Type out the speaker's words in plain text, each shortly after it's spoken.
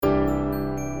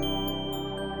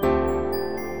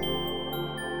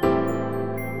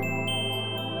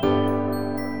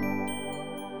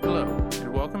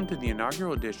to the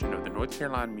inaugural edition of the North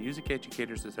Carolina Music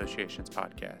Educators Association's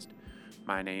podcast.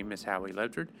 My name is Howie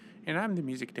Ledford, and I'm the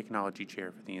Music Technology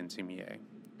Chair for the NCMEA.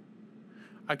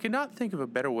 I could not think of a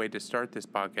better way to start this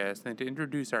podcast than to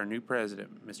introduce our new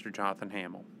president, Mr. Johnathan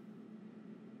Hamiel.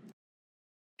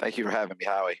 Thank you for having me,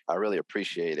 Howie. I really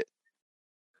appreciate it.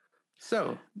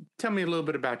 So, tell me a little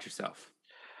bit about yourself.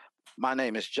 My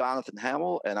name is Johnathan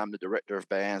Hamiel, and I'm the Director of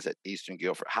Bands at Eastern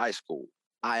Guilford High School.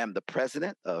 I am the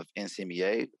president of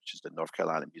NCMEA, which is the North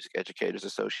Carolina Music Educators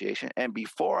Association. And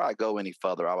before I go any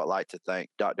further, I would like to thank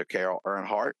Dr. Carol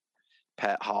Earnhardt,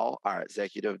 Pat Hall, our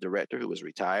executive director who is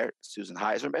retired, Susan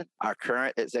Heiserman, our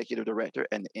current executive director,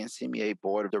 and the NCMEA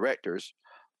board of directors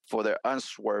for their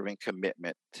unswerving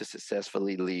commitment to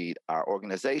successfully lead our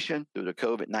organization through the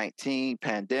COVID-19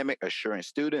 pandemic, assuring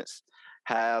students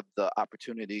have the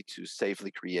opportunity to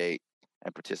safely create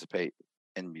and participate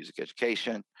in music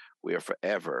education. We are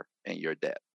forever in your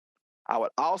debt. I would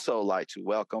also like to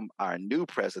welcome our new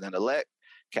president-elect,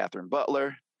 Catherine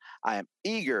Butler. I am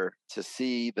eager to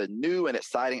see the new and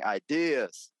exciting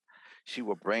ideas she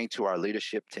will bring to our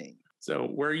leadership team. So,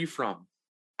 where are you from?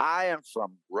 I am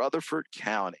from Rutherford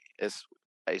County. It's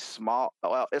a small,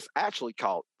 it's actually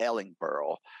called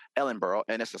Ellenboro,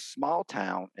 and it's a small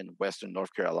town in western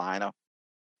North Carolina.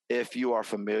 If you are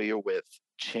familiar with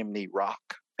Chimney Rock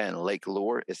and Lake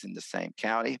Lure, it's in the same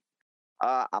county.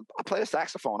 I play the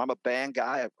saxophone. I'm a band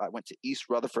guy. I went to East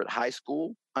Rutherford High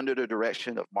School under the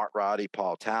direction of Mark Roddy,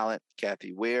 Paul Talent,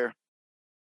 Kathy Weir.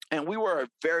 And we were a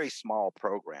very small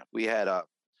program. We had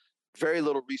very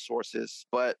little resources,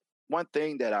 but one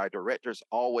thing that our directors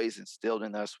always instilled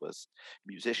in us was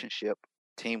musicianship,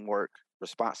 teamwork,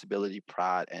 responsibility,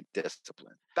 pride, and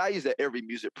discipline. Values that every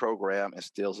music program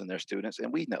instills in their students,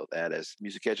 and we know that as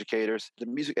music educators. The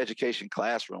music education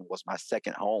classroom was my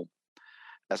second home.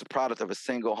 As a product of a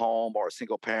single home or a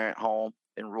single parent home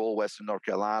in rural Western North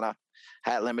Carolina,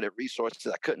 had limited resources.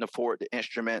 I couldn't afford the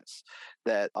instruments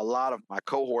that a lot of my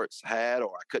cohorts had,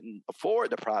 or I couldn't afford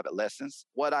the private lessons.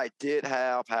 What I did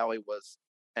have, Howie, was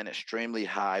an extremely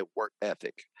high work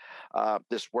ethic.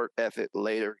 This work ethic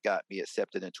later got me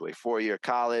accepted into a 4-year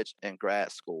college and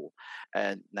grad school,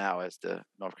 and now as the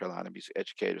North Carolina Music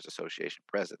Educators Association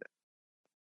president.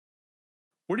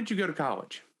 Where did you go to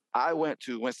college? I went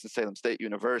to Winston-Salem State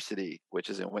University, which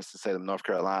is in Winston-Salem, North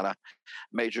Carolina,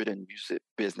 majored in music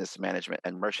business management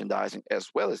and merchandising, as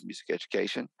well as music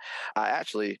education. I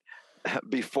actually,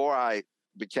 before I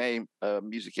became a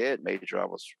music ed major, I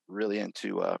was really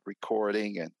into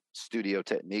recording and studio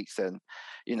techniques, and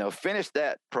finished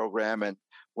that program and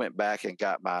went back and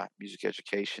got my music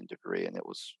education degree, and it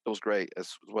was great,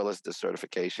 as well as the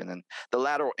certification and the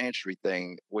lateral entry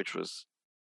thing, which was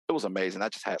amazing. I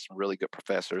just had some really good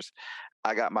professors.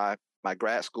 I got my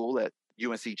grad school at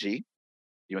UNC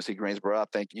Greensboro. I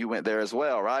think you went there as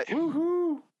well, right?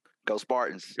 Woohoo! Go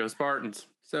Spartans. Go Spartans.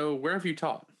 So where have you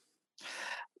taught?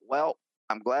 Well,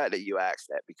 I'm glad that you asked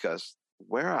that, because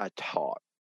where I taught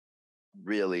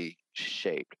really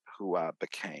shaped who I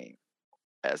became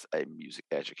as a music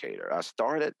educator. I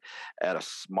started at a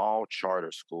small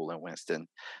charter school in Winston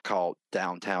called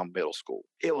Downtown Middle School.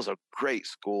 It was a great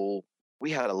school. We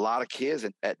had a lot of kids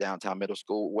at Downtown Middle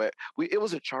School it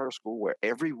was a charter school where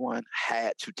everyone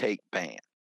had to take band.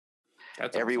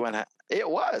 That's everyone awesome.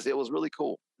 It was really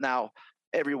cool. Now,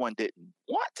 everyone didn't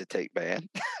want to take band.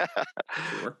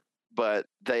 Sure. But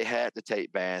they had to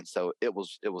take band, so it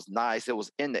was nice. It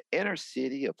was in the inner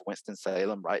city of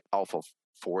Winston-Salem, right off of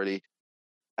 40.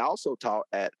 I also taught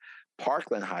at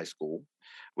Parkland High School,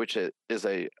 which is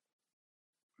a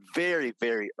very,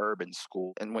 very urban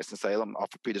school in Winston-Salem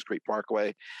off of Peters Creek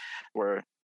Parkway, where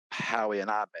Howie and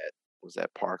I met, was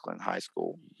at Parkland High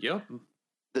School. Yep.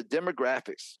 The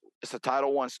demographics, it's a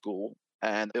Title I school,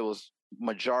 and it was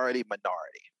majority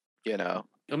minority,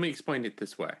 Let me explain it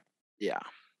this way. Yeah.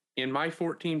 In my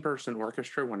 14-person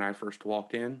orchestra, when I first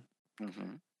walked in,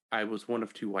 Mm-hmm. I was one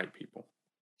of 2 white people.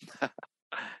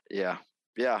 Yeah.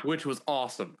 Which was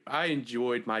awesome. I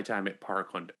enjoyed my time at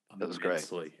Parkland immensely. It was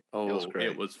great. Oh, it was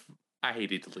great. I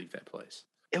hated to leave that place.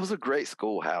 It was a great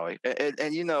school, Howie.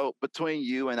 And between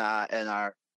you and I and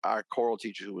our choral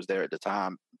teacher who was there at the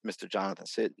time, Mr. Johnathan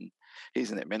Sitton,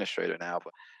 he's an administrator now,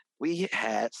 but we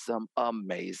had some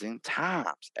amazing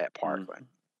times at Parkland. Mm-hmm.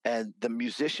 And the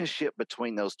musicianship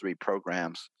between those 3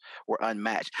 programs were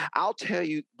unmatched. I'll tell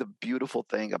you, the beautiful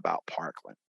thing about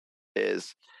Parkland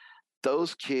is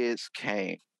those kids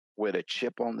came with a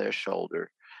chip on their shoulder,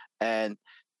 and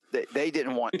they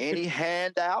didn't want any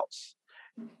handouts.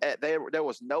 There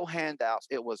was no handouts.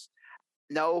 It was,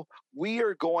 no, we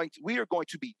are going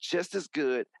to be just as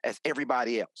good as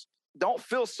everybody else. don't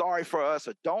feel sorry for us,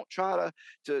 or don't try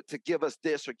to give us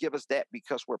this or give us that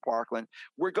because we're Parkland.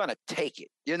 We're going to take it.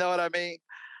 You know what I mean?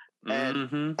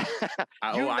 And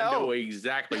I know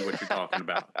exactly what you're talking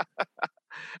about.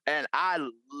 And I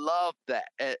love that.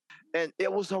 And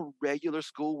it was a regular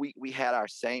school. We had our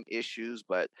same issues,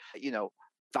 but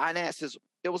finances,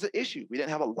 it was an issue. We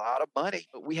didn't have a lot of money.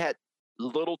 We had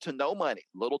little to no money,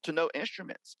 little to no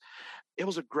instruments. It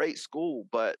was a great school,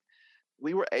 but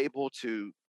we were able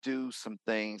to do some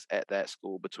things at that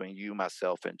school between you,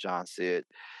 myself, and John Sid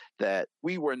that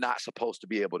we were not supposed to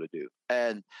be able to do.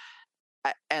 And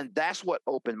that's what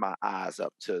opened my eyes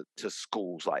up to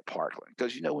schools like Parkland.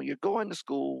 Because when you're going to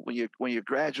school, when you're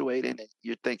graduating, and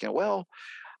you're thinking, well,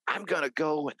 I'm gonna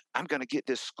go and I'm gonna get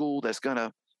this school that's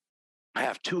gonna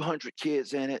have 200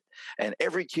 kids in it, and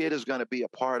every kid is going to be a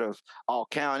part of all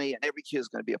county, and every kid is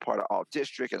going to be a part of all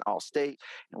district and all state,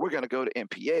 and we're going to go to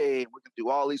NPA, and we're going to do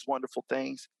all these wonderful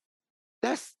things.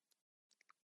 That's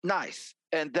nice,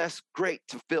 and that's great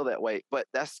to feel that way, but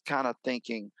that's kind of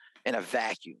thinking in a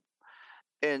vacuum.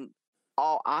 In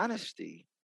all honesty,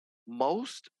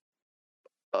 most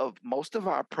of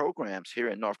our programs here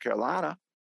in North Carolina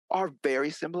are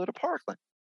very similar to Parkland,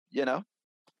 you know,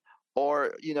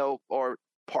 or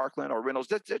Parkland or Reynolds.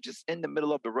 They're just in the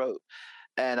middle of the road.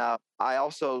 And I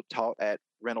also taught at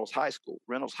Reynolds High School.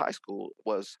 Reynolds High School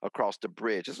was across the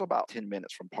bridge. It's about 10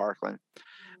 minutes from Parkland.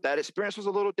 That experience was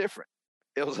a little different.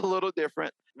 It was a little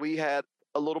different. We had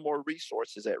a little more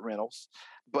resources at Reynolds,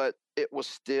 but it was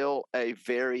still a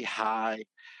very high.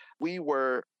 We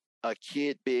were a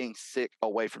kid being sick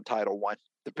away from Title One.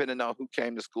 Depending on who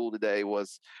came to school today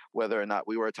was whether or not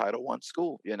we were a Title One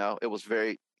school. It was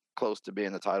very close to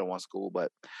being a Title One school,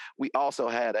 but we also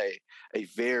had a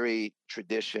very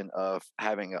tradition of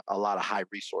having a lot of high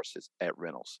resources at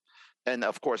Reynolds. And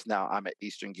of course, now I'm at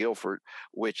Eastern Guilford,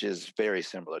 which is very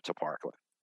similar to Parkland.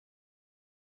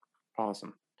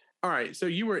 Awesome. All right. So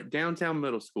you were at Downtown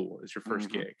Middle School as your first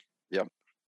gig. Yep.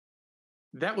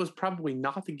 That was probably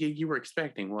not the gig you were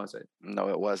expecting, was it? No,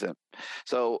 it wasn't.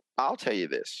 So I'll tell you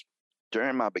this.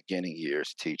 During my beginning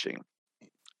years teaching,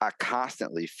 I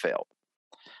constantly felt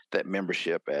that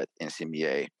membership at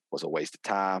NCMEA was a waste of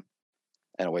time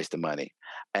and a waste of money.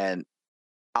 And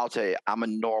I'll tell you, I'm a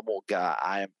normal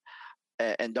guy.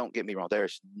 And don't get me wrong,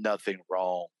 there's nothing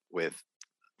wrong with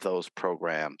those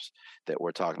programs that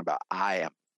we're talking about. I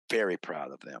am very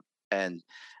proud of them, and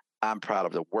I'm proud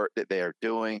of the work that they are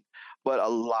doing. But a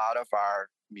lot of our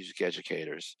music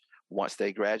educators, once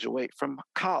they graduate from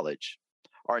college,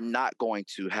 are not going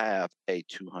to have a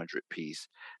 200-piece,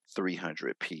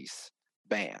 300-piece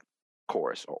band,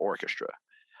 chorus, or orchestra.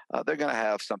 They're going to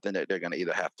have something that they're going to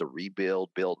either have to rebuild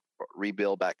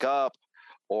back up,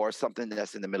 or something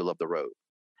that's in the middle of the road.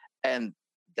 And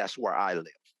that's where I live.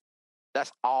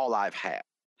 That's all I've had.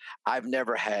 I've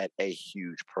never had a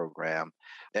huge program.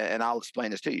 And I'll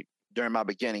explain this to you. During my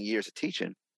beginning years of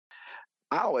teaching,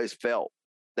 I always felt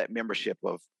that membership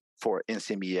for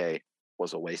NCMEA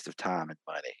was a waste of time and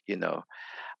money.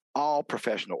 All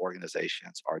professional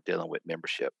organizations are dealing with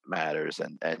membership matters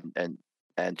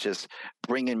and just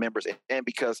bringing members in,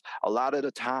 because a lot of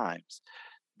the times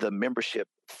the membership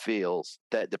feels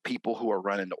that the people who are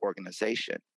running the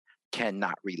organization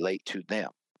cannot relate to them.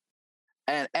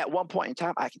 And at one point in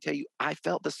time, I can tell you, I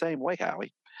felt the same way,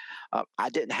 Howie. I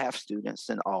didn't have students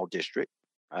in all district.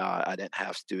 I didn't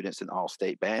have students in all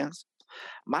state bands.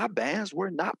 My bands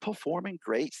were not performing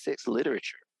grade 6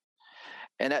 literature.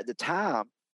 And at the time,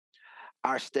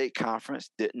 our state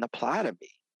conference didn't apply to me.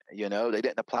 They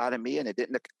didn't apply to me, and it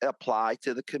didn't apply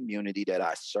to the community that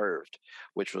I served,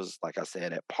 which was, like I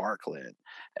said, at Parkland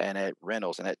and at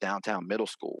Reynolds and at Downtown Middle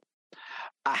School.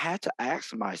 I had to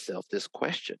ask myself this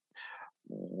question: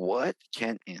 what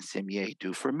can NCMEA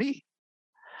do for me?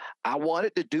 I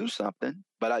wanted to do something,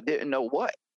 but I didn't know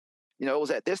what. It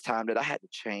was at this time that I had to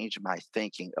change my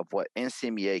thinking of what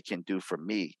NCMEA can do for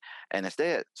me, and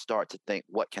instead start to think,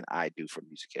 what can I do for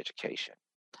music education?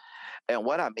 And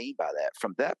what I mean by that,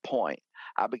 from that point,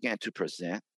 I began to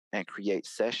present and create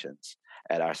sessions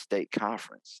at our state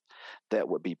conference that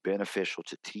would be beneficial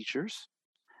to teachers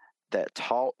that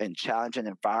taught in challenging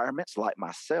environments like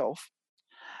myself.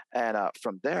 And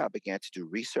from there, I began to do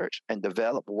research and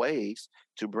develop ways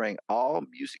to bring all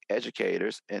music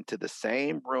educators into the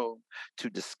same room to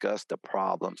discuss the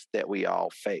problems that we all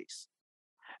face.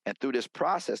 And through this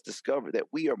process, discovered that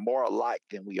we are more alike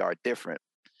than we are different.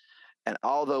 And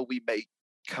although we may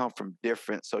come from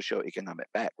different socioeconomic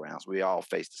backgrounds, we all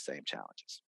face the same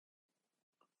challenges.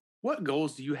 What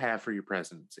goals do you have for your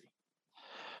presidency?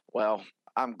 Well,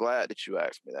 I'm glad that you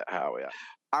asked me that, Howie.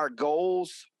 Our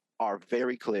goals are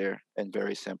very clear and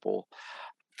very simple.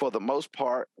 For the most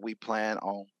part, we plan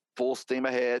on full steam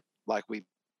ahead, like we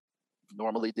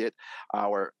normally did.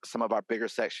 Our Some of our bigger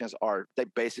sections are they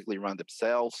basically run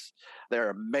themselves. They're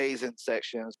amazing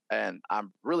sections, and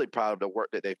I'm really proud of the work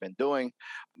that they've been doing.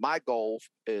 My goal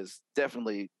is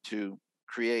definitely to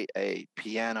create a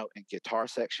piano and guitar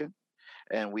section,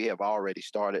 and we have already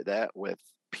started that with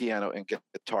piano and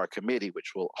guitar committee,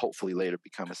 which will hopefully later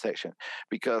become a section.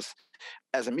 Because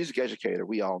as a music educator,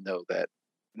 we all know that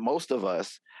most of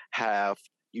us have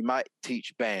you might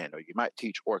teach band, or you might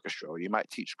teach orchestra, or you might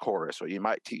teach chorus, or you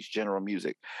might teach general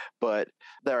music, but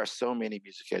there are so many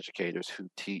music educators who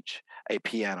teach a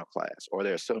piano class, or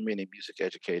there are so many music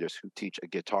educators who teach a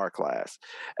guitar class.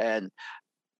 And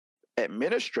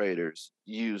administrators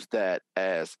use that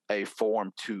as a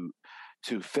form to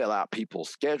fill out people's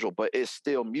schedule, but it's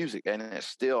still music and it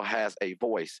still has a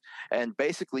voice. And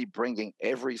basically, bringing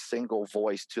every single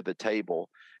voice to the table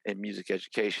in music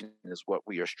education is what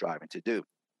we are striving to do.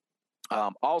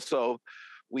 Also,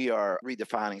 we are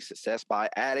redefining success by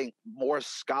adding more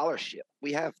scholarship.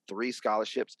 We have 3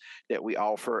 scholarships that we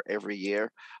offer every year.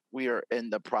 We are in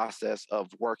the process of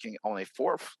working on a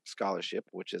 4th scholarship,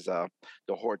 which is the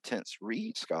Hortense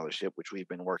Reed Scholarship, which we've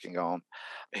been working on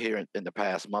here in the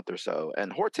past month or so.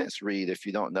 And Hortense Reed, if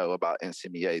you don't know about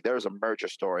NCMEA, there's a merger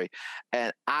story,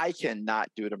 and I cannot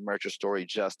do the merger story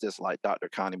justice like Dr.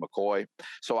 Connie McCoy,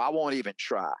 so I won't even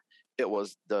try. It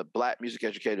was the Black Music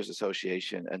Educators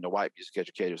Association and the White Music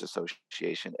Educators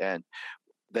Association, and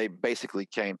they basically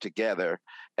came together.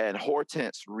 And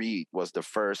Hortense Reed was the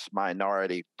first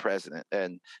minority president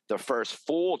and the first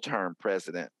full-term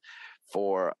president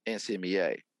for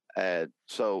NCMEA. And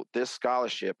so this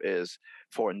scholarship is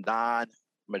for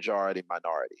non-majority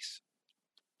minorities,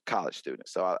 college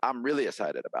students. So I'm really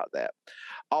excited about that.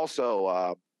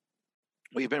 Also,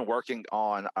 we've been working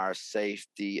on our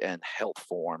safety and health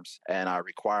forms and our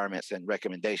requirements and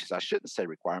recommendations. I shouldn't say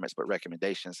requirements, but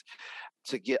recommendations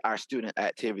to get our student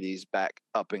activities back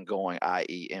up and going,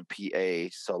 i.e.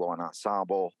 NPA, solo and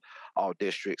ensemble, all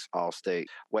districts, all state,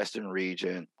 Western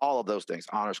region, all of those things,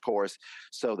 honors course,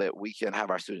 so that we can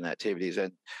have our student activities.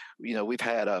 And, we've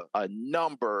had a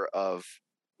number of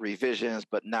revisions,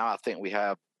 but now I think we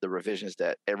have the revisions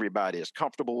that everybody is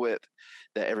comfortable with,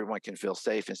 that everyone can feel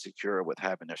safe and secure with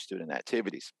having their student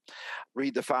activities.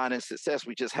 Redefining success,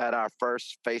 we just had our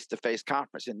first face-to-face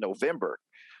conference in November,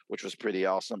 which was pretty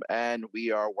awesome. And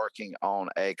we are working on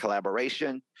a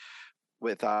collaboration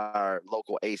with our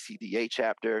local ACDA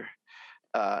chapter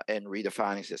and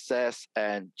redefining success,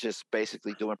 and just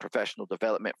basically doing professional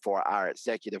development for our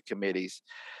executive committees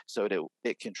so that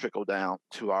it can trickle down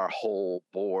to our whole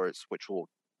boards, which will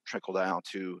trickle down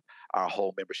to our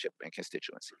whole membership and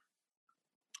constituency.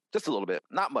 Just a little bit,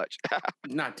 not much.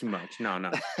 Not too much. No,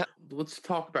 no. Let's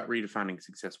talk about redefining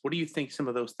success. What do you think some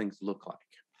of those things look like?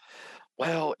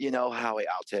 Well, Howie,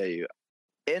 I'll tell you,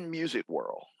 in music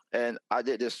world, and I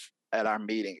did this at our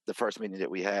meeting, the first meeting that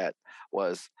we had,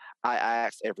 was I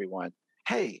asked everyone,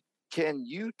 hey, can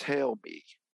you tell me,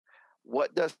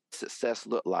 what does success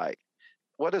look like?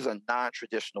 What is a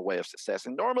non-traditional way of success?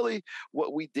 And normally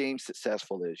what we deem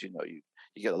successful is, you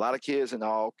get a lot of kids in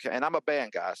all, and I'm a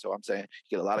band guy, so I'm saying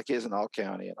you get a lot of kids in all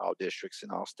county and all districts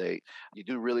and all state. You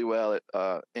do really well at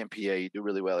NPA, you do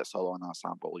really well at solo and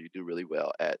ensemble, you do really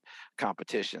well at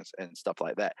competitions and stuff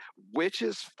like that, which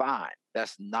is fine.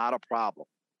 That's not a problem.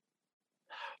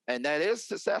 And that is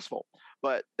successful.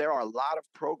 But there are a lot of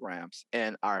programs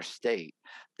in our state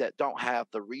that don't have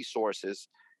the resources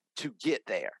to get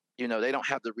there. They don't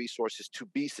have the resources to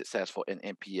be successful in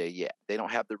NPA yet. They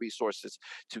don't have the resources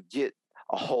to get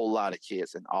a whole lot of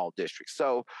kids in all districts.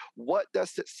 So what does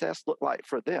success look like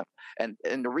for them? And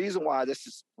the reason why this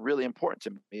is really important to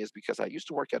me is because I used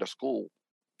to work at a school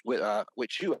with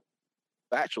you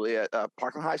actually at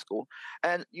Parkland High School.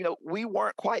 And, we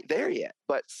weren't quite there yet,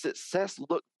 but success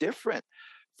looked different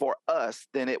for us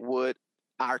than it would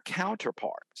our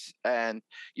counterparts. And,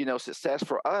 success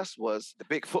for us was the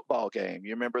big football game.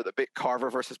 You remember the big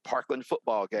Carver versus Parkland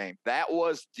football game? That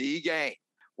was the game.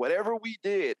 Whatever we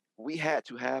did, we had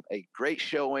to have a great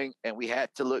showing and we had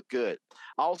to look good.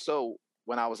 Also,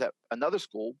 when I was at another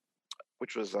school,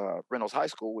 which was Reynolds High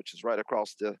School, which is right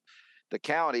across the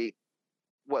county,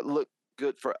 what looked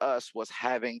good for us was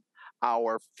having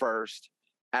our first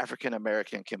African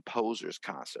American composers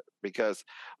concert, because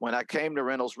when I came to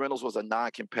Reynolds was a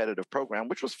non-competitive program,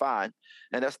 which was fine,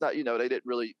 and that's not, they didn't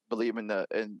really believe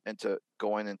into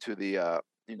going into the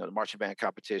the marching band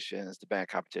competitions, the band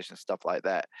competitions, stuff like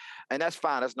that, and that's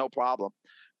fine, that's no problem.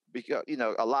 because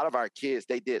a lot of our kids,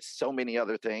 they did so many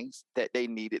other things that they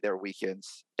needed their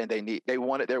weekends, and they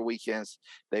wanted their weekends,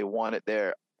 they wanted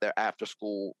their after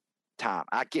school time.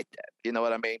 I get that. You know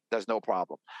what I mean? There's no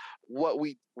problem. What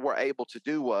we were able to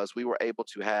do was we were able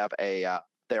to have a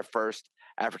their first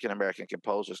African American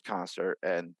composers concert,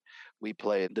 and we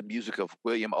played the music of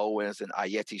William Owens and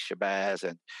Ayeti Shabazz,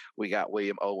 and we got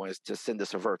William Owens to send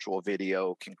us a virtual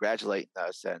video congratulating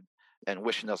us and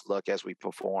wishing us luck as we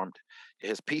performed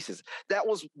his pieces. That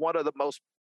was one of the most.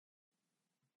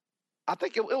 I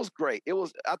think it was great.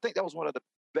 I think that was one of the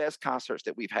best concerts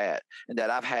that we've had and that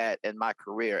I've had in my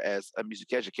career as a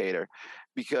music educator,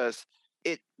 because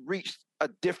it reached a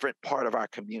different part of our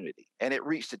community and it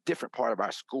reached a different part of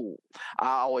our school.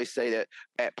 I always say that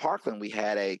at Parkland we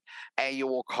had a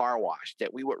annual car wash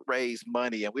that we would raise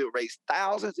money, and we would raise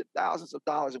thousands and thousands of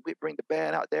dollars, and we'd bring the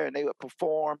band out there and they would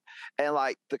perform, and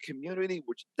like the community,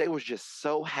 which they was just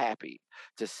so happy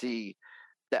to see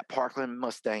that Parkland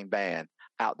Mustang band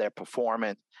out there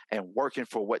performing and working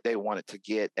for what they wanted to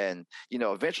get. And,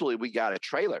 eventually we got a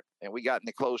trailer, and we got an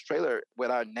enclosed trailer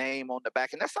with our name on the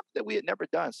back. And that's something that we had never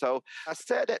done. So I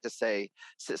said that to say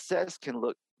success can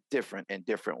look different in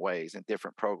different ways in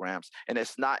different programs. And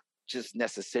it's not just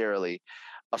necessarily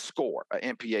a score,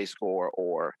 an NPA score,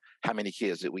 or how many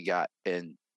kids that we got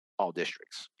in all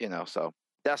districts, so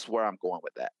that's where I'm going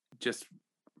with that. Just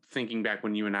thinking back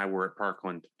when you and I were at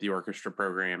Parkland, the orchestra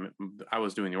program, I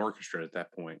was doing the orchestra at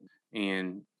that point,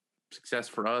 and success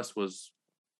for us was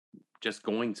just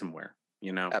going somewhere,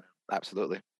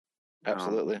 Absolutely.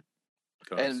 Absolutely.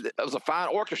 And it was a fine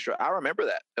orchestra. I remember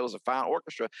that. It was a fine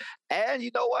orchestra. And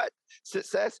you know what?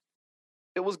 Success,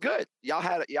 it was good. Y'all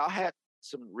had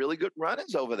some really good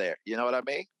run-ins over there. You know what I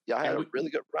mean? Y'all had a really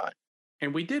good run.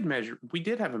 And we did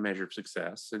have a measure of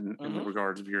success in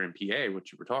regards of your MPA,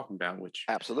 which you were talking about, which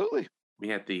absolutely. We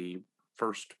had the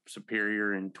first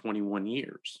superior in 21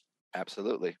 years.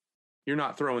 Absolutely. You're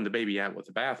not throwing the baby out with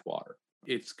the bathwater.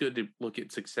 It's good to look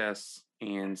at success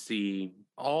and see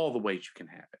all the ways you can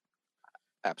have it.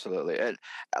 Absolutely. And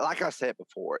like I said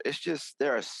before, it's just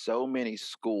there are so many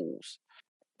schools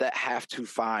that have to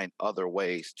find other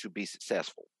ways to be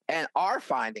successful and are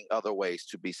finding other ways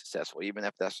to be successful, even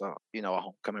if that's a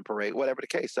homecoming parade, whatever the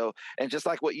case. So, and just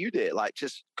like what you did, like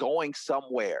just going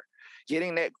somewhere,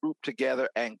 getting that group together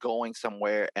and going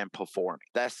somewhere and performing,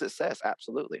 that's success.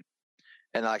 Absolutely.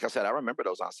 And like I said, I remember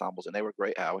those ensembles and they were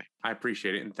great, Howie. I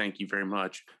appreciate it. And thank you very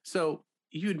much. So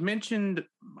you had mentioned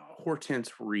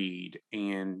Hortense Reed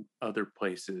and other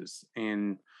places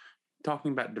and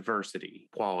talking about diversity,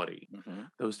 quality,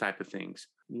 those type of things.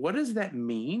 What does that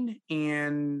mean?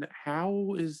 And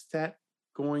how is that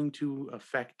going to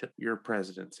affect your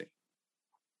presidency?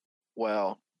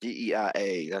 Well,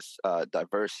 DEIA, that's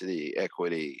diversity,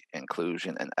 equity,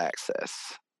 inclusion, and access.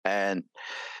 And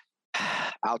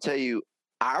I'll tell you,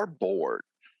 our board,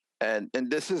 and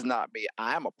this is not me,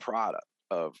 I'm a product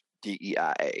of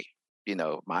DEIA.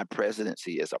 My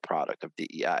presidency is a product of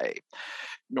DEIA.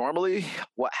 Normally,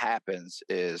 what happens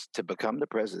is to become the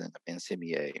president of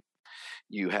NCMEA,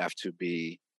 you have to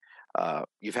be,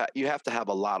 you have to have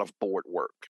a lot of board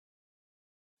work.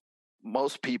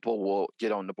 Most people will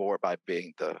get on the board by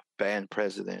being the band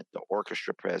president, the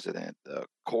orchestra president, the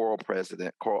choral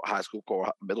president, high school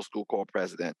choral, middle school choral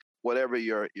president, whatever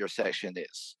your section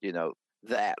is,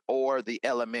 that, or the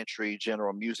elementary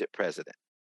general music president.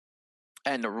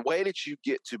 And the way that you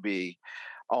get to be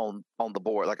on the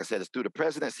board, like I said, is through the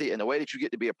presidency. And the way that you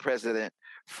get to be a president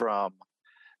from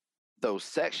those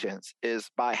sections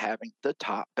is by having the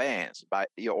top bands,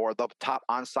 or the top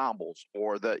ensembles,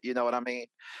 or you know what I mean?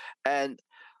 And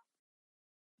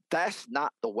that's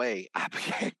not the way I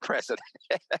became president.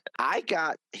 I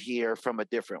got here from a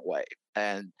different way.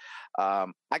 And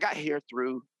I got here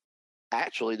through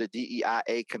actually the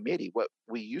DEIA committee, what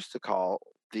we used to call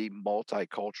the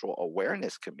Multicultural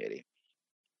Awareness Committee.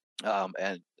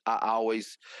 And I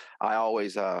always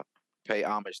pay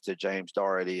homage to James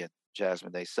Doherty and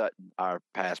Jasmine Day Sutton, our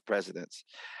past presidents.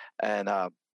 And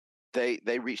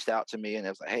they reached out to me and it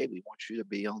was like, hey, we want you to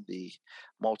be on the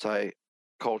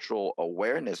Multicultural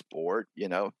Awareness Board,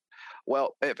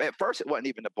 Well, at first it wasn't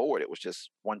even the board. It was just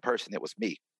one person. It was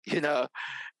me,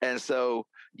 And so,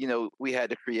 we had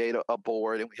to create a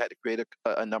board, and we had to create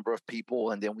a number of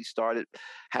people. And then we started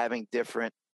having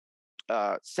different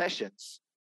sessions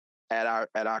at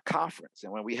our conference.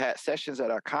 And when we had sessions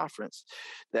at our conference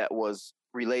that was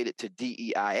related to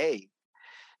DEIA,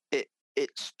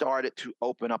 it started to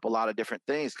open up a lot of different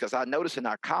things, because I noticed in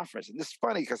our conference, and this is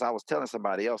funny because I was telling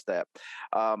somebody else that,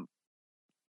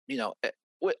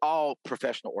 with all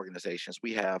professional organizations,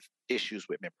 we have issues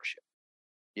with membership.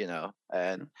 you know,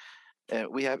 Sure. and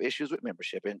we have issues with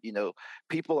membership. And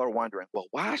people are wondering, well,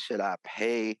 why should I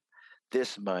pay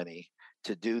this money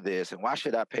to do this, and why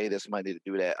should I pay this money to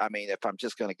do that? I mean, if I'm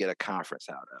just going to get a conference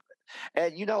out of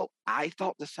it. And I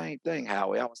thought the same thing,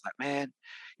 Howie. I was like, man,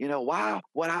 why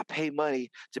would I pay money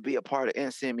to be a part of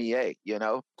NCMEA?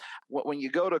 When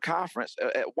you go to conference,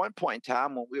 at one point in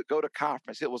time when we would go to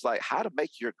conference, it was like how to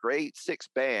make your grade 6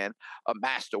 band a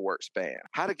masterworks band,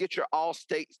 how to get your all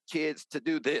state kids to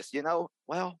do this.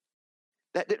 Well,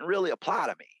 that didn't really apply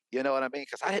to me. You know what I mean?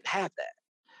 Because I didn't have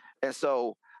that. And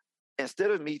so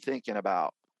instead of me thinking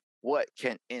about what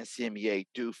can NCMEA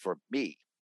do for me,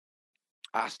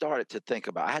 I started to think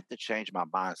about, I had to change my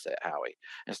mindset, Howie,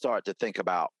 and start to think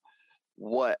about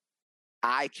what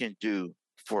I can do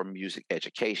for music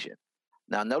education.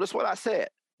 Now, notice what I said,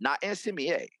 not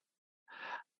NCMEA.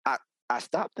 I, I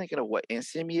stopped thinking of what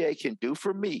NCMEA can do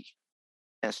for me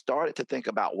and started to think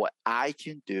about what I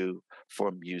can do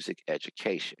for music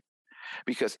education.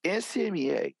 Because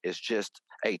NCMEA is just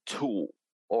a tool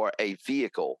or a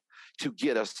vehicle to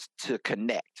get us to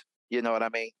connect. You know what I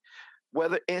mean?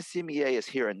 Whether NCMEA is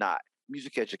here or not,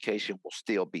 music education will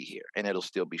still be here and it'll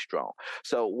still be strong.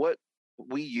 So what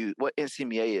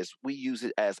NCMEA is, we use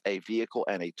it as a vehicle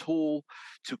and a tool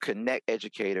to connect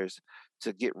educators,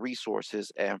 to get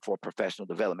resources and for professional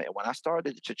development. And when I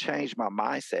started to change my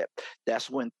mindset, that's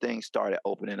when things started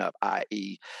opening up,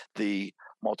 i.e., the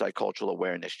multicultural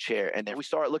awareness chair. And then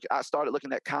I started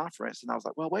looking at conference and I was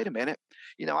like, well, wait a minute.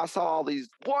 I saw all these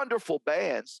wonderful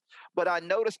bands, but I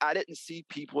noticed I didn't see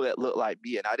people that looked like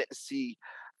me and I didn't see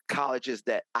colleges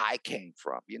that I came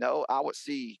from. I would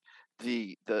see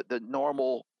the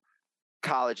normal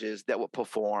colleges that would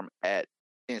perform at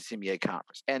NCMEA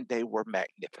conference, and they were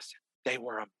magnificent. They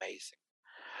were amazing.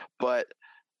 But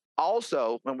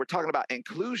also, when we're talking about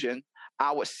inclusion,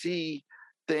 I would see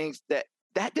things that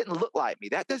didn't look like me.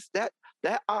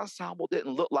 That ensemble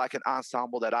didn't look like an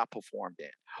ensemble that I performed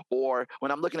in. Or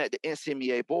when I'm looking at the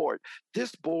NCMEA board,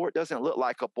 this board doesn't look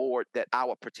like a board that I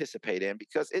would participate in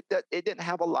because it didn't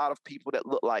have a lot of people that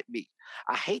look like me.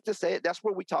 I hate to say it. That's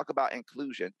where we talk about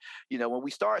inclusion. When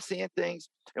we start seeing things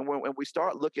and when we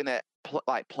start looking at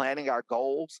like planning our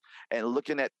goals and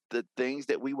looking at the things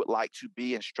that we would like to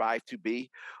be and strive to be,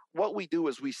 what we do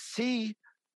is we see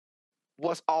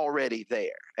what's already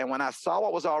there. And when I saw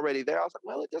what was already there, I was like,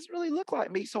 well, it doesn't really look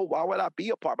like me. So why would I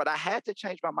be a part? But I had to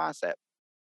change my mindset.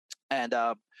 And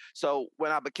so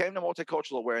when I became the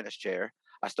multicultural awareness chair,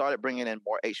 I started bringing in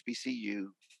more HBCU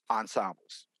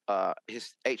ensembles. For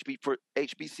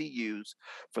HBCUs,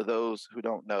 for those who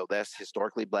don't know, that's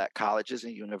historically Black colleges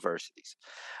and universities.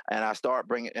 And I start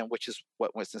bringing in, which is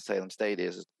what Winston-Salem State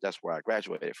is. That's where I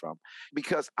graduated from.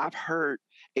 Because I've heard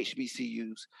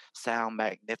HBCUs sound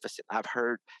magnificent. I've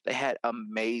heard they had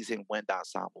amazing wind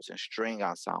ensembles and string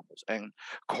ensembles and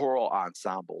choral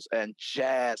ensembles and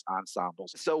jazz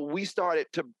ensembles. So we started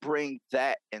to bring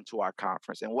that into our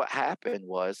conference. And what happened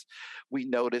was we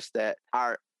noticed that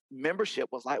our membership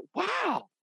was like, wow,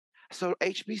 so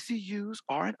HBCUs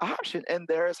are an option and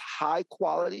there's high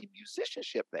quality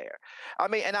musicianship there. I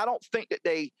mean, and I don't think that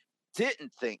they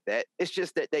didn't think that. It's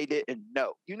just that they didn't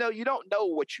know. You don't know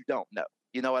what you don't know.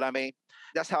 You know what I mean?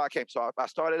 That's how I came. So I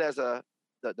started as the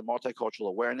multicultural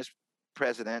awareness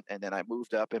president, and then I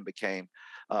moved up and became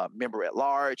member at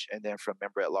large. And then from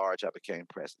member at large, I became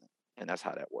president. And that's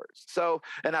how that works. So,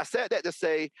 and I said that to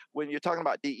say, when you're talking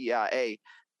about DEIA,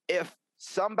 if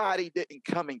somebody didn't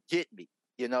come and get me,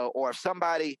 or if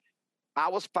I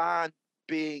was fine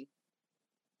being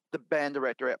the band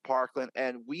director at Parkland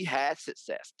and we had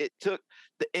success. It took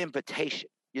the invitation,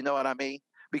 you know what I mean?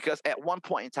 Because at one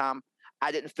point in time,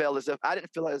 I didn't feel as if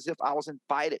I was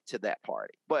invited to that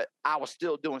party, but I was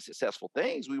still doing successful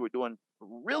things. We were doing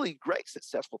really great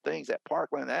successful things at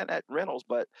Parkland and at Reynolds,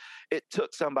 but it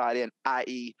took somebody, and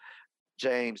i.e.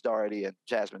 James Doherty and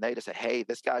Jasmine Nader, said, hey,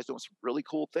 this guy's doing some really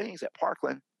cool things at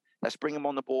Parkland. Let's bring him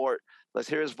on the board. Let's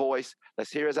hear his voice.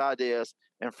 Let's hear his ideas.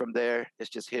 And from there,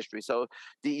 it's just history. So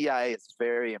DEIA is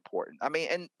very important. I mean,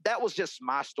 and that was just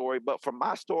my story. But from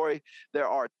my story, there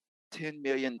are 10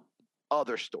 million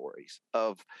other stories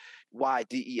of why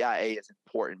DEIA is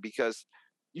important, because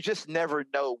you just never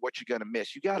know what you're going to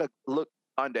miss. You got to look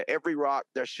under every rock.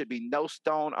 There should be no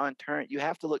stone unturned. You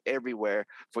have to look everywhere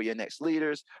for your next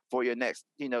leaders, for your next,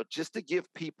 just to give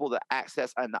people the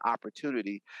access and the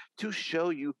opportunity to show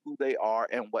you who they are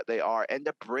and what they are, and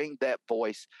to bring that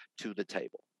voice to the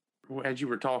table. As you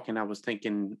were talking, I was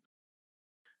thinking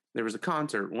there was a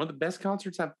concert, one of the best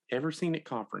concerts I've ever seen at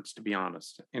conference, to be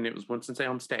honest. And it was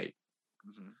Winston-Salem State,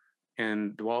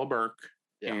 and Dwell Burke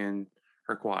and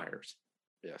her choirs.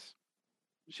 Yes.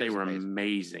 She They was were amazing.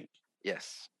 amazing.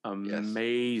 Yes.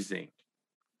 Amazing.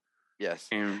 Yes.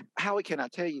 And Howie, can I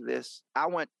tell you this? I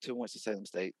went to Winston-Salem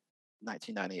State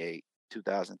 1998,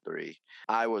 2003.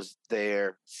 I was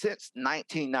there since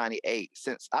 1998,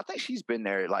 since I think she's been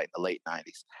there like in the late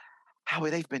 90s. Howie,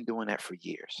 they've been doing that for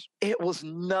years. It was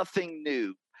nothing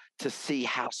new to see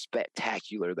how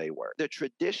spectacular they were. The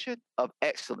tradition of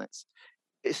excellence,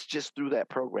 it's just through that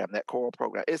program, that choral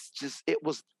program. It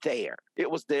was there. It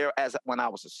was there as when I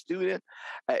was a student.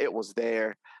 It was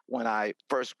there when I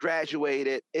first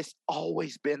graduated. It's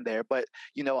always been there. But,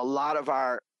 a lot of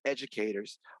our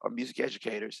educators or music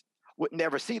educators would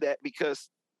never see that because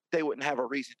they wouldn't have a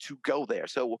reason to go there.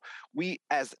 So we,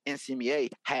 as NCMEA,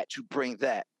 had to bring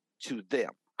that to them.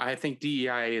 I think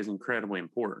DEIA is incredibly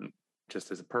important,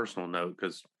 just as a personal note,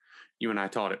 because you and I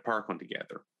taught at Parkland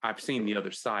together. I've seen the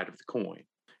other side of the coin.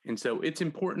 And so it's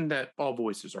important that all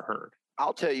voices are heard.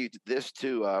 I'll tell you this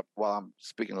too, while I'm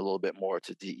speaking a little bit more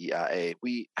to DEIA.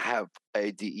 We have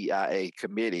a DEIA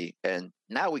committee, and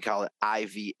now we call it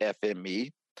IVFME.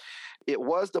 It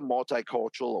was the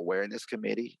Multicultural Awareness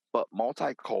Committee, but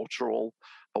multicultural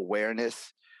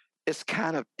awareness is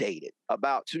kind of dated.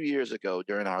 About 2 years ago,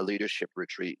 during our leadership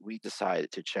retreat, we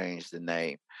decided to change the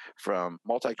name from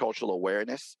Multicultural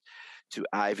Awareness to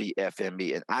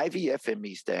IVFME. And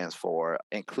IVFME stands for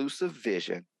Inclusive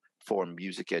Vision for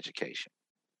Music Education.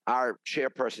 Our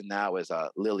chairperson now is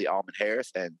Lily Almond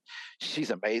Harris, and she's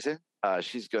amazing.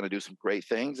 She's going to do some great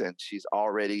things, and she's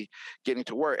already getting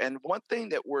to work. And one thing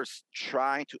that we're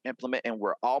trying to implement, and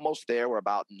we're almost there, we're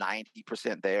about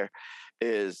 90% there,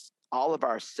 is all of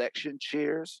our section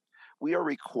chairs, we are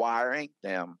requiring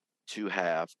them to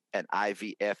have an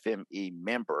IVFME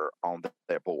member on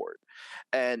their board.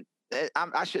 And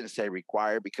I shouldn't say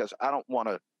required because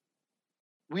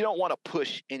we don't want to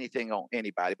push anything on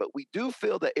anybody, but we do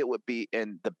feel that it would be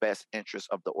in the best interest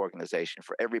of the organization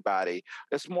for everybody.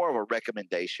 It's more of a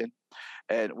recommendation.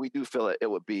 And we do feel that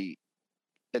it would be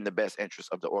in the best interest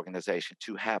of the organization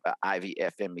to have an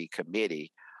IVFME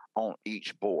committee on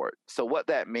each board. So what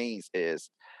that means is,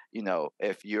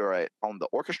 if you're on the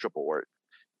orchestra board,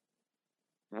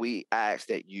 we ask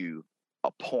that you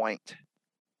appoint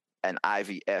an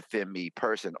IVFME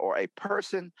person or a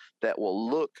person that will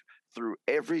look through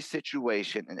every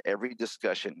situation and every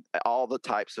discussion, all the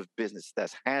types of business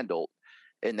that's handled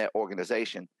in that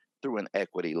organization through an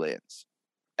equity lens.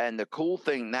 And the cool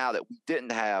thing now that we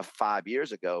didn't have 5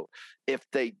 years ago, if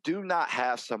they do not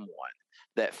have someone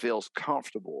that feels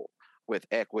comfortable with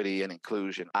equity and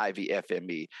inclusion,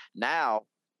 IVFME, now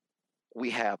we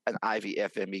have an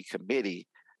IVFME committee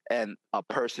and a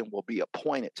person will be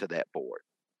appointed to that board.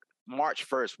 March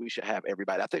 1st, we should have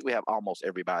everybody. I think we have almost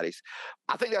everybody's.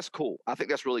 I think that's cool. I think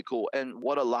that's really cool. And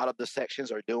what a lot of the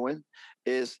sections are doing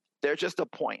is they're just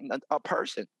appointing a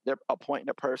person. They're appointing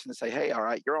a person to say, hey, all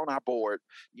right, you're on our board.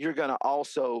 You're going to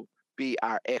also be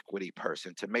our equity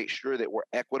person to make sure that we're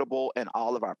equitable in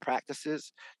all of our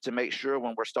practices, to make sure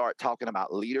when we start talking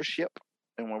about leadership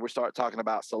and when we start talking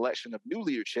about selection of new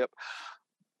leadership,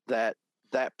 that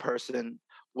person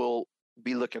will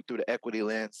be looking through the equity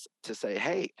lens to say,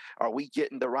 hey, are we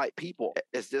getting the right people?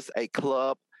 Is this a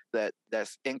club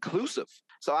that's inclusive?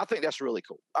 So I think that's really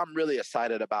cool. I'm really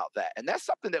excited about that. And that's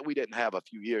something that we didn't have a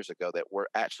few years ago that we're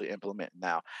actually implementing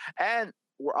now. And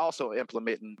we're also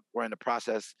we're in the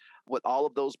process with all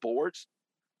of those boards.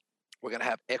 We're going to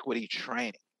have equity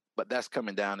training, but that's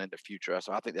coming down in the future.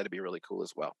 So I think that'd be really cool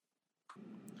as well.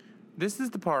 This is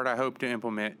the part I hope to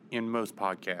implement in most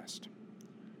podcasts.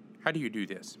 How do you do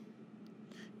this?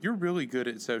 You're really good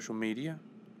at social media.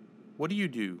 What do you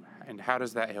do, and how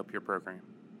does that help your program?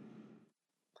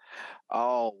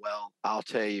 Oh, well, I'll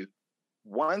tell you.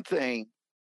 One thing,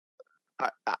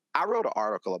 I wrote an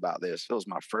article about this. It was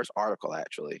my first article,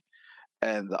 actually.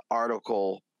 And in the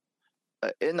article,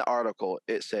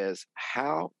 it says,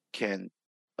 how can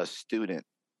a student,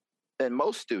 and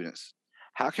most students,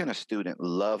 how can a student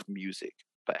love music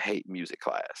but hate music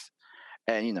class?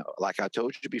 And, like I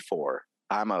told you before,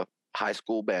 I'm a high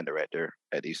school band director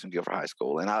at Eastern Guilford High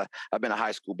School. And I've been a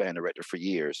high school band director for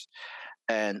years.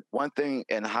 And one thing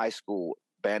in high school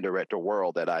band director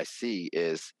world that I see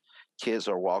is kids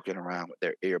are walking around with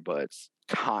their earbuds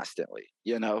constantly.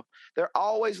 They're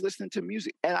always listening to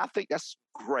music. And I think that's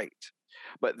great.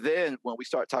 But then when we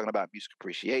start talking about music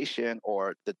appreciation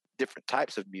or the different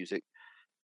types of music,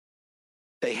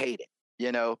 they hate it.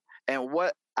 And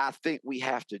what I think we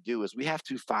have to do is we have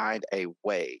to find a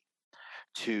way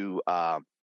to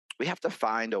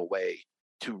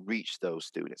reach those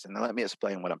students. And let me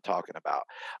explain what I'm talking about.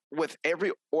 With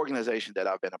every organization that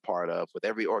I've been a part of, with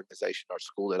every organization or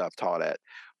school that I've taught at,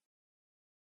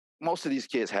 most of these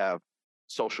kids have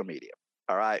social media.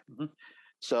 All right. Mm-hmm.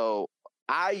 So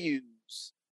I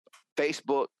use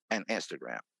Facebook and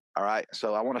Instagram. All right.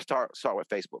 So I want to start with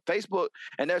Facebook. Facebook,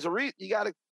 and there's a reason you got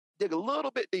to dig a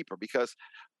little bit deeper because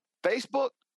Facebook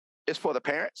is for the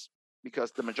parents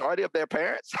because the majority of their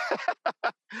parents,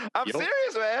 I'm Yep.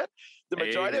 serious, man. The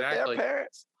majority of their Exactly.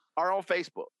 parents are on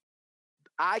Facebook.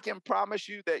 I can promise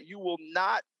you that you will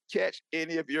not catch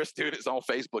any of your students on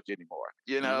Facebook anymore.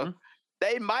 You know, Mm-hmm.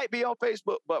 they might be on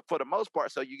Facebook, but for the most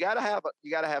part, so you got to have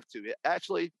two.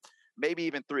 Actually, maybe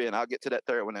even three, and I'll get to that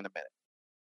third one in a minute.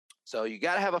 So you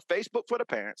got to have a Facebook for the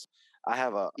parents. I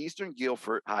have a Eastern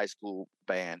Guilford High School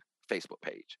band Facebook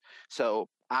page. So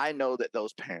I know that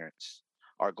those parents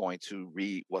are going to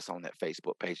read what's on that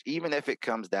Facebook page, even if it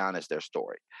comes down as their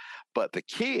story. But the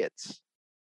kids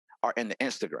are in the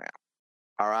Instagram.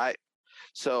 All right.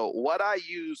 So what I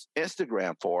use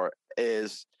Instagram for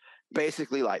is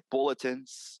basically like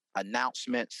bulletins,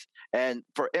 announcements. And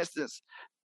for instance,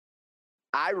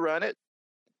 I run it,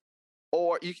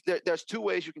 or there's two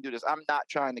ways you can do this. I'm not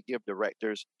trying to give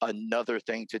directors another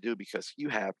thing to do because you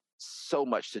have so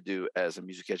much to do as a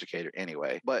music educator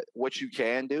anyway. But what you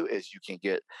can do is you can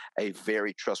get a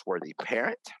very trustworthy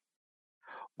parent,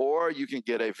 or you can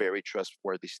get a very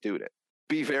trustworthy student.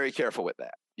 Be very careful with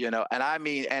that, and I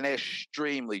mean an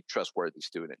extremely trustworthy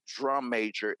student, drum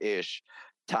major-ish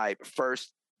type,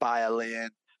 first violin,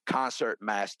 concert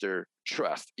master,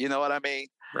 trust. You know what I mean?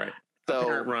 Right. So a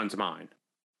parent runs mine.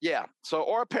 Yeah. So,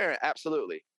 or a parent,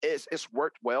 absolutely. It's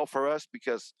worked well for us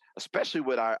because, especially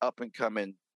with our up and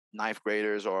coming ninth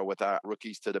graders or with our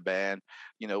rookies to the band,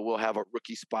 we'll have a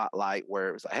rookie spotlight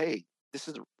where it's like, hey, this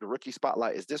is the rookie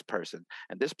spotlight is this person,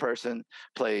 and this person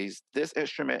plays this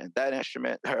instrument and that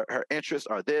instrument. Her interests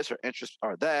are this, her interests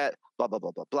are that, blah, blah,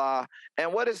 blah, blah, blah.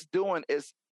 And what it's doing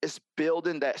is it's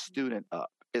building that student up.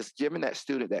 It's giving that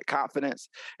student that confidence.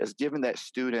 It's giving that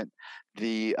student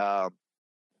the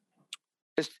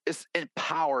it's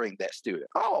empowering that student.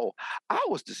 Oh, I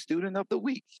was the student of the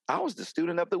week. I was the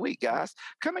student of the week, guys.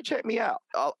 Come and check me out.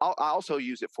 I also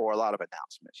use it for a lot of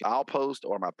announcements. I'll post,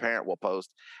 or my parent will post,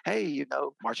 hey,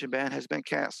 marching band has been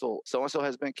canceled. So-and-so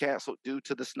has been canceled due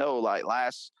to the snow. Like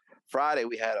last Friday,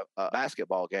 we had a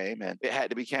basketball game, and it had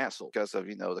to be canceled because of,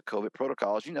 the COVID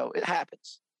protocols. It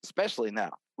happens, especially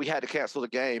now. We had to cancel the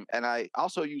game, and I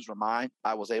also use Remind.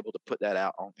 I was able to put that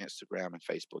out on Instagram and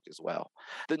Facebook as well.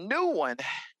 The new one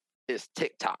is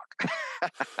TikTok.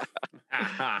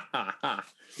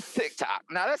 TikTok.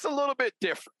 Now, that's a little bit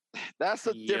different. That's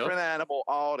a different animal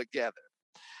altogether.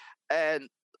 And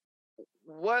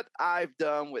what I've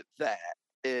done with that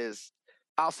is,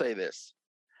 I'll say this,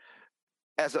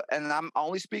 and I'm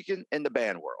only speaking in the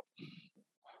band world.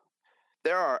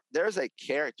 There's a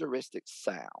characteristic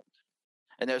sound,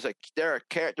 and there are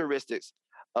characteristics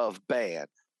of band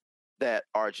that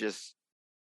are just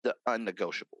the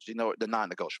unnegotiables, the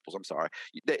non-negotiables. I'm sorry.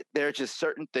 There are just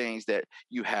certain things that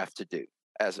you have to do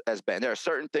as band. There are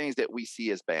certain things that we see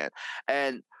as band.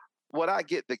 And what I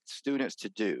get the students to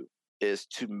do is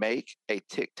to make a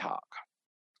TikTok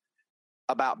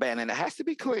about band, and it has to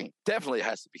be clean. Definitely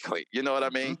has to be clean. You know what I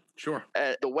mean? Sure.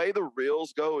 And the way the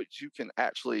reels go, you can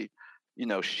actually,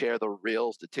 share the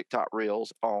reels, the TikTok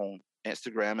reels on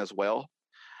Instagram as well.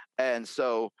 And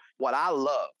so what I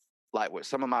love, like with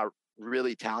some of my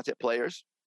really talented players,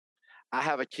 I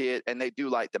have a kid and they do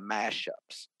like the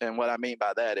mashups. And what I mean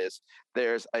by that is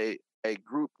there's a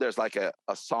group, there's like a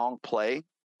song play.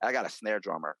 I got a snare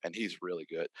drummer and he's really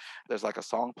good. There's like a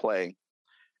song play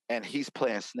and he's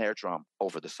playing snare drum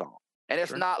over the song. And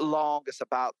it's not long. It's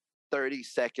about 30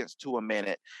 seconds to a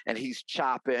minute, and he's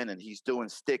chopping and he's doing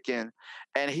sticking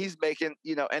and he's making,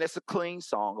 and it's a clean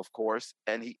song, of course,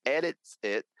 and he edits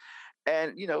it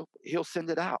and, he'll send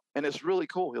it out and it's really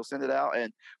cool. He'll send it out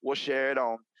and we'll share it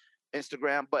on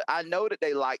Instagram, but I know that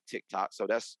they like TikTok. So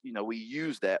that's, we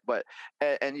use that, but,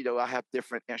 and I have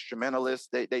different instrumentalists.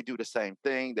 They do the same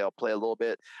thing. They'll play a little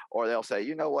bit, or they'll say,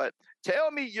 you know what,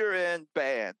 tell me you're in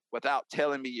band without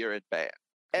telling me you're in band.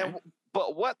 And,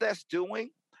 but what that's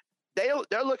doing,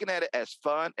 they're looking at it as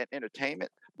fun and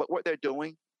entertainment, but what they're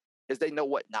doing is they know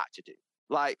what not to do.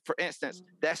 Like, for instance,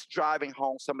 that's driving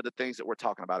home some of the things that we're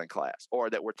talking about in class or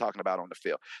that we're talking about on the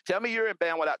field. Tell me you're in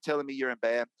band without telling me you're in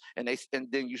band. And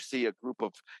then you see a group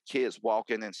of kids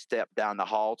walking and step down the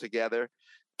hall together,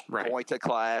 going to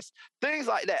class, things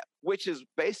like that, which is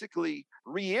basically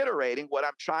reiterating what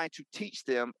I'm trying to teach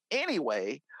them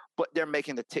anyway, but they're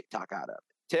making the TikTok out of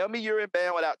it. Tell me you're in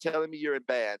band without telling me you're in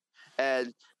band.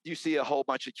 And you see a whole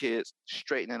bunch of kids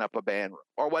straightening up a band room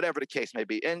or whatever the case may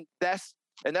be. And that's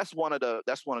And that's one of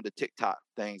the TikTok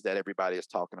things that everybody is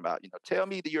talking about. Tell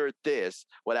me that you're this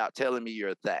without telling me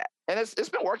you're that. And it's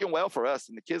been working well for us,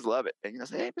 and the kids love it. And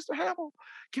say, hey, Mr. Hamiel,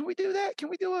 can we do that? Can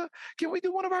we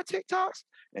do one of our TikToks?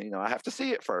 And I have to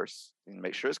see it first and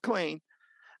make sure it's clean.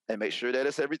 And make sure that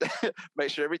it's everything. Make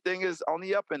sure everything is on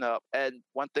the up and up. And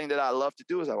one thing that I love to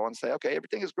do is I want to say, okay,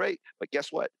 everything is great, but guess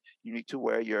what? You need to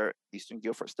wear your Eastern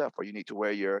Guilford stuff, or you need to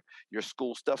wear your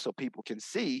school stuff so people can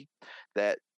see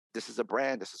that this is a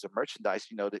brand, this is a merchandise.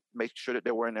 To make sure that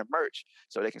they're wearing their merch,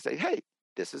 so they can say, hey,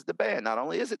 this is the band. Not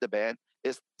only is it the band,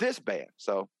 it's this band.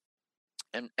 So,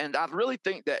 and I really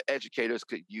think that educators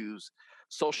could use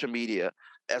social media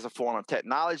as a form of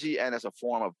technology and as a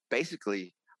form of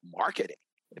basically marketing.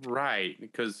 Right,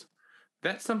 because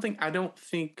that's something I don't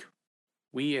think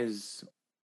we as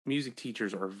music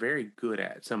teachers are very good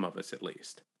at, some of us at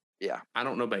least. Yeah. I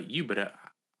don't know about you, but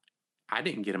I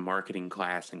didn't get a marketing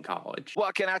class in college.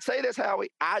 Well, can I say this, Howie?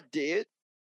 I did,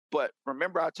 but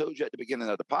remember I told you at the beginning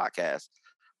of the podcast,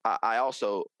 I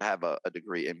also have a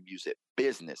degree in music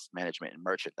business management and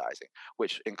merchandising,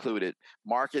 which included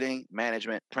marketing,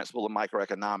 management, principle of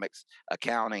microeconomics,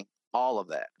 accounting, all of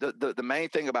that. The main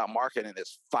thing about marketing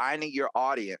is finding your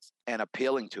audience and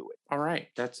appealing to it. All right.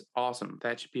 That's awesome.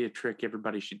 That should be a trick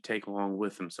everybody should take along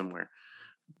with them somewhere.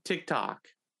 TikTok,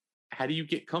 how do you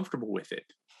get comfortable with it?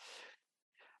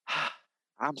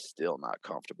 I'm still not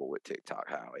comfortable with TikTok,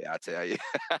 Howie, I tell you.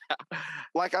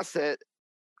 Like I said,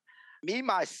 me,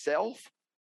 myself,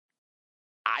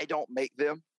 I don't make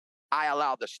them. I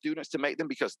allow the students to make them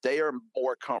because they are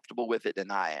more comfortable with it than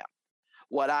I am.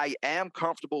 What I am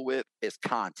comfortable with is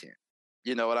content.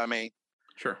 You know what I mean?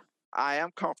 Sure. I am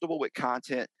comfortable with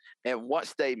content. And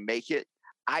once they make it,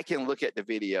 I can look at the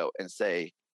video and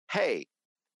say, hey,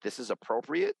 this is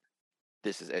appropriate.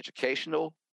 This is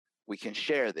educational. We can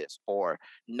share this. Or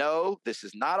no, this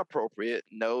is not appropriate.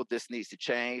 No, this needs to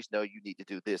change. No, you need to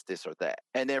do this, this, or that.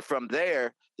 And then from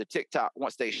there, the TikTok,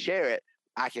 once they share it,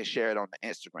 I can share it on the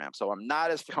Instagram. So I'm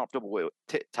not as comfortable with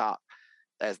TikTok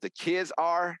as the kids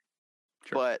are.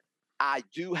 Sure. But I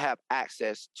do have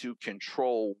access to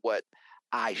control what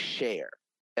I share,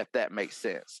 if that makes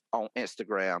sense, on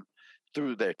Instagram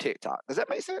through their TikTok. Does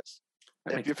that make sense?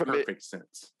 That makes perfect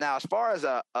sense. Now, as far as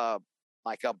a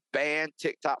banned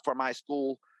TikTok for my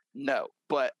school, no.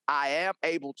 But I am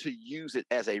able to use it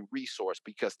as a resource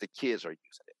because the kids are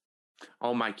using it.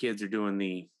 All my kids are doing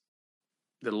the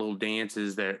little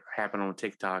dances that happen on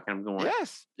TikTok. And I'm going,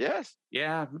 yes.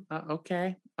 Yeah,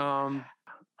 okay.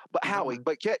 But Howie,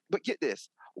 but get this.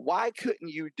 Why couldn't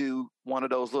you do one of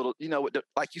those little,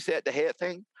 like you said, the head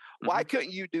thing? Mm-hmm. Why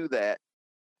couldn't you do that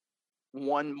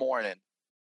one morning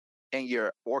in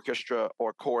your orchestra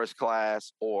or chorus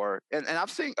class? And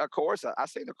I've seen a chorus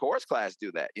class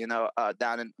do that,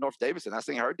 down in North Davidson. I've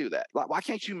seen her do that. Like, why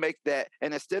can't you make that?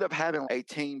 And instead of having a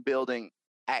team building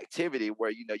activity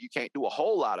where, you can't do a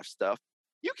whole lot of stuff,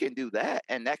 you can do that.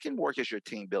 And that can work as your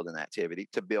team building activity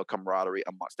to build camaraderie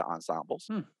amongst the ensembles.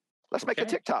 Let's make a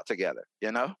TikTok together,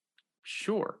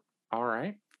 Sure. All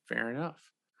right. Fair enough.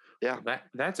 Yeah. Well,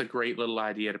 that's a great little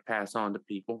idea to pass on to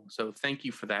people. So thank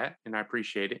you for that. And I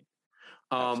appreciate it.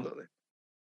 Absolutely.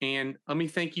 And let me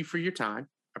thank you for your time.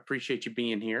 I appreciate you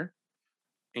being here.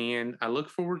 And I look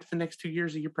forward to the next 2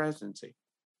 years of your presidency.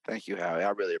 Thank you, Howie.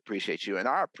 I really appreciate you. And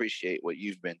I appreciate what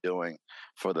you've been doing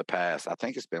for the past, I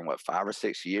think it's been, 5 or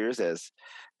 6 years as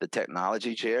the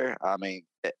technology chair. I mean,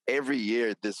 every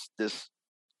year this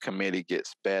committee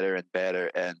gets better and better.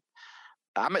 And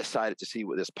I'm excited to see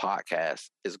what this podcast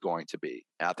is going to be.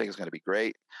 And I think it's going to be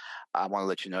great. I want to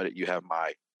let you know that you have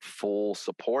my full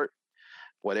support.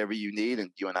 Whatever you need, and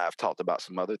you and I have talked about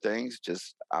some other things,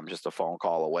 I'm just a phone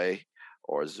call away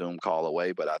or a Zoom call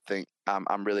away. But I think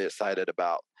I'm really excited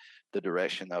about the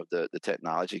direction of the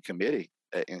technology committee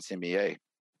at NCMEA,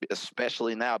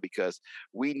 especially now because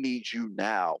we need you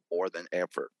now more than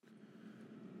ever.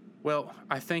 Well,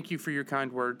 I thank you for your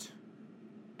kind words.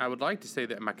 I would like to say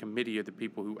that my committee are the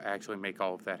people who actually make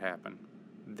all of that happen.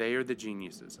 They are the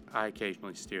geniuses. I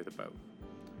occasionally steer the boat.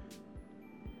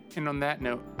 And on that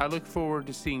note, I look forward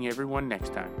to seeing everyone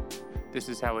next time. This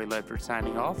is Howie Ledford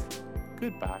signing off.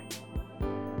 Goodbye.